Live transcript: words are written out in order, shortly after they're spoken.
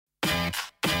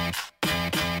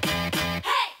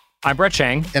I'm Brett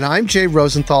Chang. And I'm Jay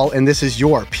Rosenthal, and this is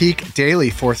your Peak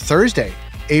Daily for Thursday,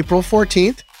 April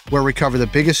 14th, where we cover the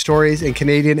biggest stories in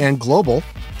Canadian and global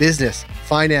business,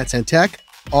 finance, and tech,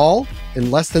 all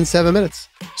in less than 7 minutes.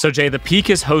 So, Jay, the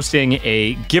Peak is hosting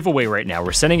a giveaway right now.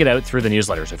 We're sending it out through the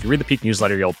newsletter. So if you read the Peak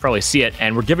newsletter, you'll probably see it.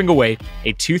 And we're giving away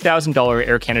a $2,000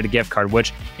 Air Canada gift card,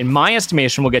 which in my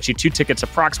estimation will get you 2 tickets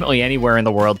approximately anywhere in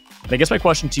the world. And I guess my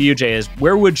question to you, Jay, is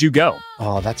where would you go?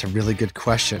 Oh, that's a really good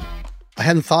question. I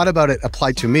hadn't thought about it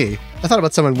applied to me. I thought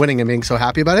about someone winning and being so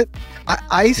happy about it.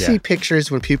 I see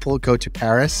pictures when people go to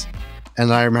Paris,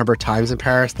 and I remember times in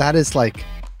Paris. That is like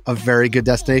a very good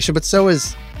destination, but so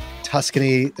is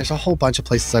Tuscany. There's a whole bunch of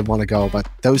places I want to go, but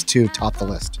those two top the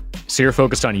list. So you're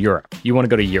focused on Europe. You want to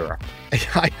go to Europe.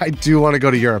 I do want to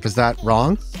go to Europe. Is that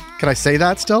wrong? Can I say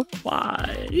that still?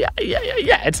 Yeah.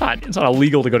 It's not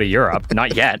illegal to go to Europe.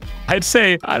 Not yet. I'd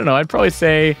probably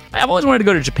say I've always wanted to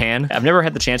go to Japan. I've never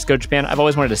had the chance to go to Japan. I've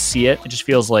always wanted to see it. It just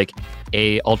feels like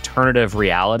a alternative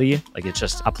reality. Like it's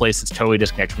just a place that's totally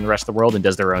disconnected from the rest of the world and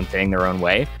does their own thing, their own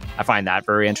way. I find that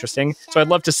very interesting. So I'd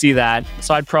love to see that.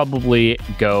 So I'd probably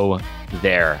go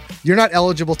there. You're not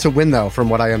eligible to win, though, from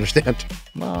what I understand.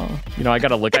 Well, I got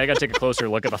to take a closer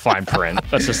look at the fine print.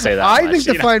 Let's just say that I think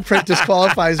the fine print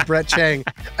disqualifies Brett Chang.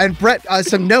 And Brett,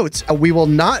 some notes. We will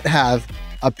not have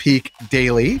a Peak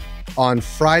Daily on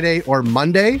Friday or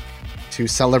Monday to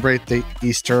celebrate the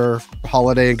Easter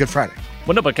holiday and Good Friday.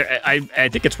 Well, no, but I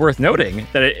think it's worth noting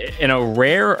that in a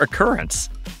rare occurrence,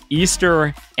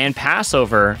 Easter and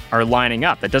Passover are lining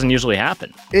up. That doesn't usually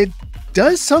happen. It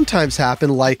does sometimes happen,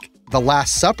 like the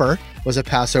Last Supper was a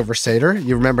Passover Seder.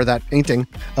 You remember that painting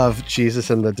of Jesus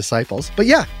and the disciples. But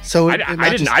yeah, so I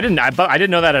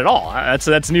didn't know that at all.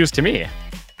 That's news to me.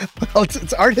 Well,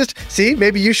 it's art history. See,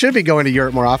 maybe you should be going to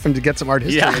Europe more often to get some art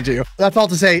history into you. That's all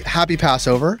to say, happy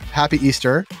Passover, happy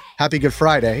Easter, happy Good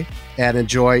Friday, and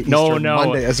enjoy Easter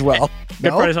Monday as well.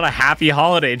 Good Friday's not a happy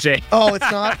holiday, Jay. Oh,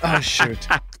 it's not? Oh, shoot.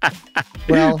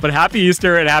 Well, but happy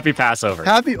Easter and happy Passover.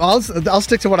 I'll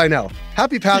stick to what I know.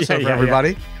 Happy Passover,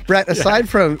 everybody. Yeah. Brett, aside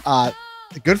from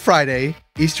Good Friday,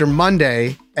 Easter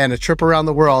Monday, and a trip around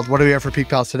the world, what do we have for Peak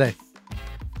Pals today?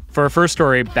 For our first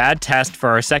story, bad test. For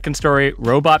our second story,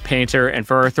 robot painter. And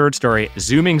for our third story,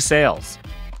 zooming sales.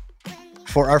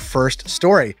 For our first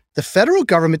story, the federal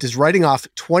government is writing off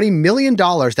 $20 million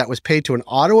that was paid to an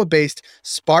Ottawa-based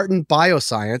Spartan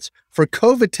Bioscience for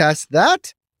COVID tests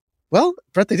that, well,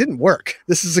 Brett, they didn't work.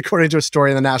 This is according to a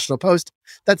story in the National Post.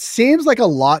 That seems like a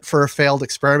lot for a failed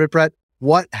experiment, Brett.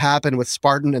 What happened with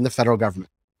Spartan and the federal government?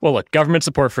 Well, look, government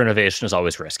support for innovation is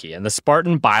always risky, and the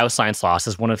Spartan Bioscience loss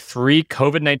is one of 3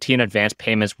 COVID-19 advance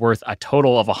payments worth a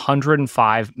total of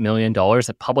 $105 million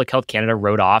that Public Health Canada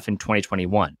wrote off in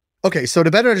 2021. Okay, so to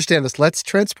better understand this, let's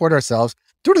transport ourselves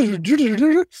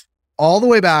all the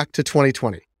way back to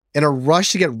 2020. In a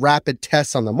rush to get rapid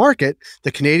tests on the market,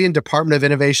 the Canadian Department of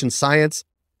Innovation, Science,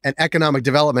 and Economic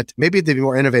Development, maybe they'd be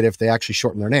more innovative if they actually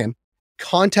shorten their name,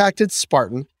 contacted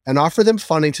Spartan and offered them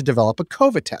funding to develop a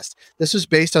COVID test. This was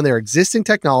based on their existing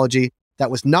technology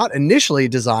that was not initially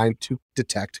designed to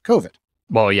detect COVID.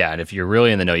 Well, yeah, and if you're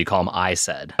really in the know, you call them I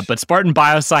said. But Spartan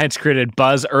Bioscience created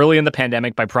buzz early in the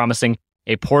pandemic by promising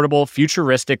a portable,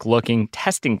 futuristic-looking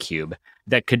testing cube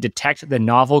that could detect the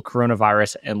novel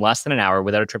coronavirus in less than an hour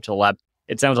without a trip to the lab.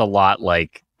 It sounds a lot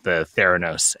like the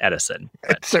Theranos Edison.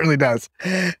 It certainly does.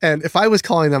 And if I was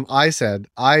calling them I said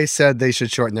they should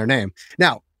shorten their name.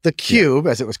 Now, the cube,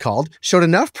 as it was called, showed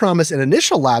enough promise in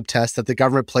initial lab tests that the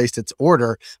government placed its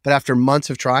order, but after months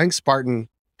of trying, Spartan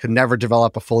could never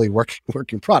develop a fully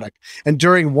working product. And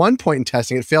during one point in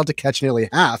testing, it failed to catch nearly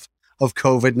half of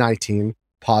COVID-19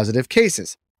 positive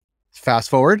cases. Fast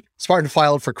forward, Spartan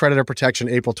filed for creditor protection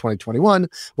in April 2021,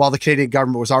 while the Canadian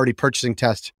government was already purchasing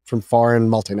tests from foreign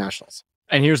multinationals.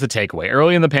 And here's the takeaway.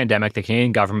 Early in the pandemic, the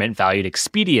Canadian government valued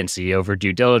expediency over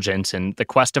due diligence in the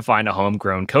quest to find a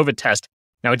homegrown COVID test.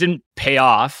 Now, it didn't pay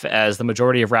off, as the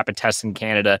majority of rapid tests in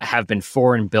Canada have been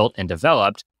foreign built and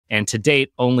developed. And to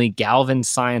date, only Galvin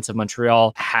Science of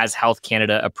Montreal has Health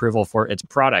Canada approval for its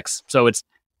products. So it's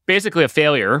basically a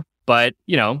failure, but,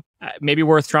 maybe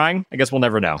worth trying. I guess we'll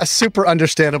never know. A super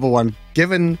understandable one,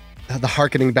 given the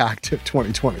harkening back to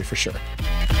 2020 for sure.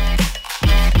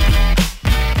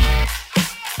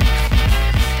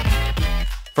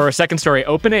 For our second story,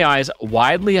 OpenAI's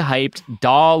widely hyped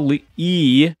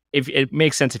DALL-E, if it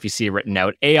makes sense if you see it written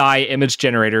out, AI image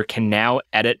generator can now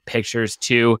edit pictures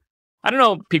too. I don't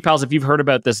know, Peak Pals, if you've heard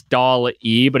about this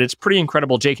DALL-E, but it's pretty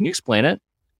incredible. Jay, can you explain it?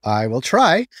 I will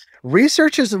try.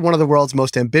 Researchers in one of the world's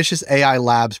most ambitious AI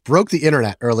labs broke the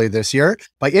internet earlier this year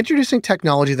by introducing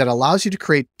technology that allows you to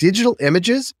create digital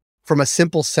images from a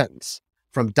simple sentence.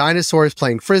 from dinosaurs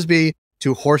playing frisbee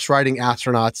to horse riding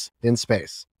astronauts in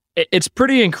space. It's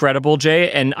pretty incredible,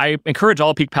 Jay, and I encourage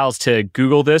all Peak Pals to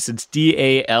Google this. It's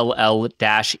DALL-E.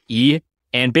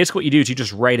 And basically what you do is you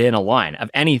just write in a line of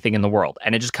anything in the world,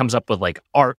 and it just comes up with like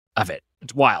art of it.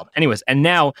 It's wild. Anyways, and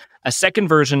now a second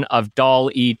version of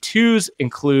DALL-E 2s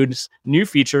includes new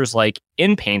features like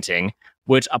in-painting,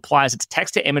 which applies its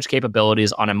text-to-image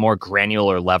capabilities on a more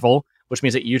granular level, which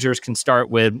means that users can start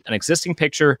with an existing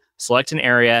picture, select an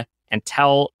area, and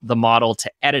tell the model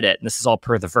to edit it. And this is all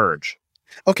per The Verge.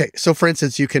 Okay, so for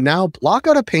instance, you can now block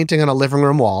out a painting on a living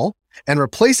room wall and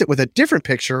replace it with a different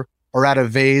picture or add a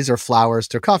vase or flowers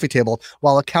to a coffee table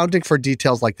while accounting for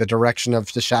details like the direction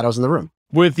of the shadows in the room.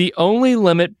 With the only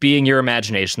limit being your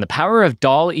imagination, the power of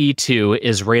DALL-E 2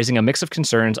 is raising a mix of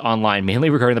concerns online, mainly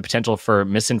regarding the potential for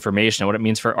misinformation and what it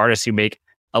means for artists who make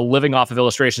a living off of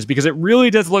illustrations, because it really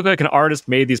does look like an artist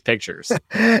made these pictures.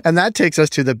 And that takes us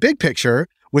to the big picture.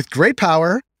 With great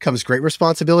power comes great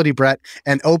responsibility, Brett,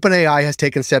 and OpenAI has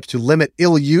taken steps to limit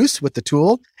ill use with the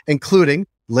tool, including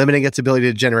limiting its ability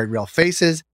to generate real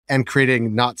faces and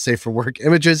creating not safe for work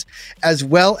images, as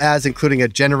well as including a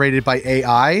generated by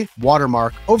AI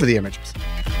watermark over the images.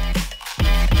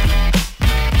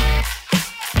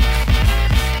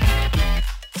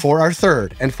 For our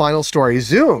third and final story,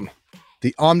 Zoom,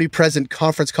 the omnipresent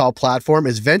conference call platform,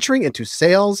 is venturing into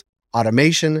sales,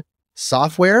 automation,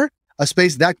 software, a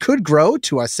space that could grow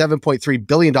to a $7.3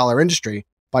 billion industry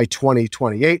by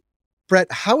 2028.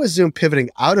 Brett, how is Zoom pivoting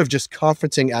out of just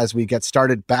conferencing as we get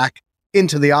started back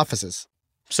into the offices?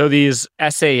 So these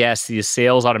SAS, these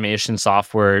sales automation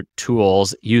software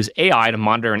tools, use AI to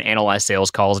monitor and analyze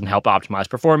sales calls and help optimize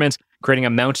performance, creating a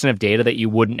mountain of data that you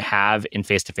wouldn't have in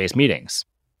face-to-face meetings.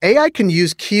 AI can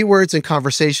use keywords and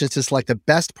conversations to select the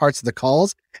best parts of the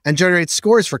calls and generate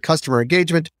scores for customer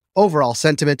engagement, overall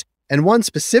sentiment, and one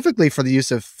specifically for the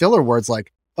use of filler words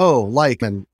like, oh, like,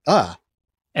 and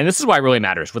And this is why it really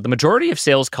matters. With the majority of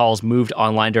sales calls moved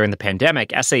online during the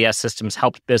pandemic, SAS systems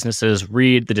helped businesses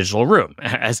read the digital room.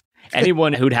 As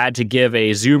anyone who'd had to give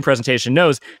a Zoom presentation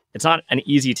knows, it's not an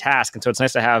easy task. And so it's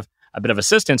nice to have a bit of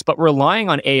assistance, but relying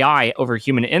on AI over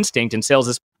human instinct in sales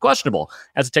is questionable,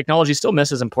 as the technology still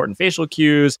misses important facial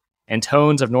cues and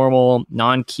tones of normal,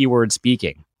 non-keyword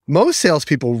speaking. Most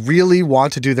salespeople really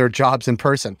want to do their jobs in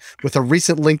person, with a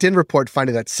recent LinkedIn report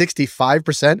finding that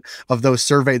 65% of those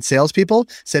surveyed salespeople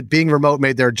said being remote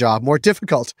made their job more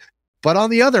difficult. But on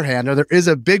the other hand, or there is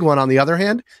a big one on the other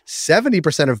hand,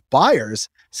 70% of buyers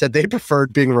said they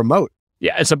preferred being remote.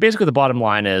 Yeah, and so basically the bottom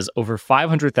line is over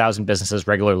 500,000 businesses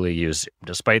regularly use Zoom.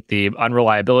 Despite the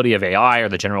unreliability of AI or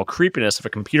the general creepiness of a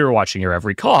computer watching your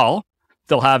every call,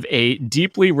 they'll have a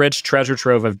deeply rich treasure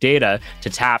trove of data to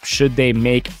tap should they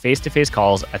make face-to-face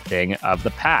calls a thing of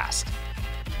the past.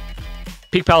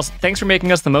 Peak Pals, thanks for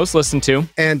making us the most listened to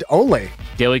and only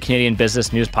daily Canadian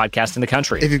business news podcast in the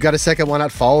country. If you've got a second, why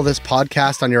not follow this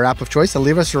podcast on your app of choice and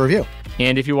leave us a review?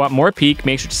 And if you want more Peak,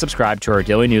 make sure to subscribe to our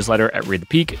daily newsletter at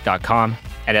readthepeak.com.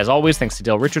 And as always, thanks to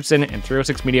Dale Richardson and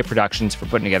 306 Media Productions for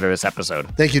putting together this episode.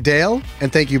 Thank you, Dale.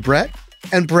 And thank you, Brett.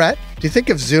 And Brett, do you think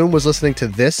if Zoom was listening to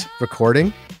this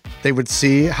recording, they would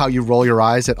see how you roll your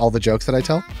eyes at all the jokes that I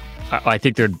tell? I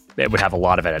think it would have a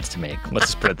lot of edits to make. Let's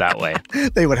just put it that way.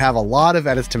 They would have a lot of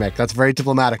edits to make. That's very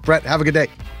diplomatic. Brett, have a good day.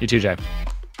 You too, Jay.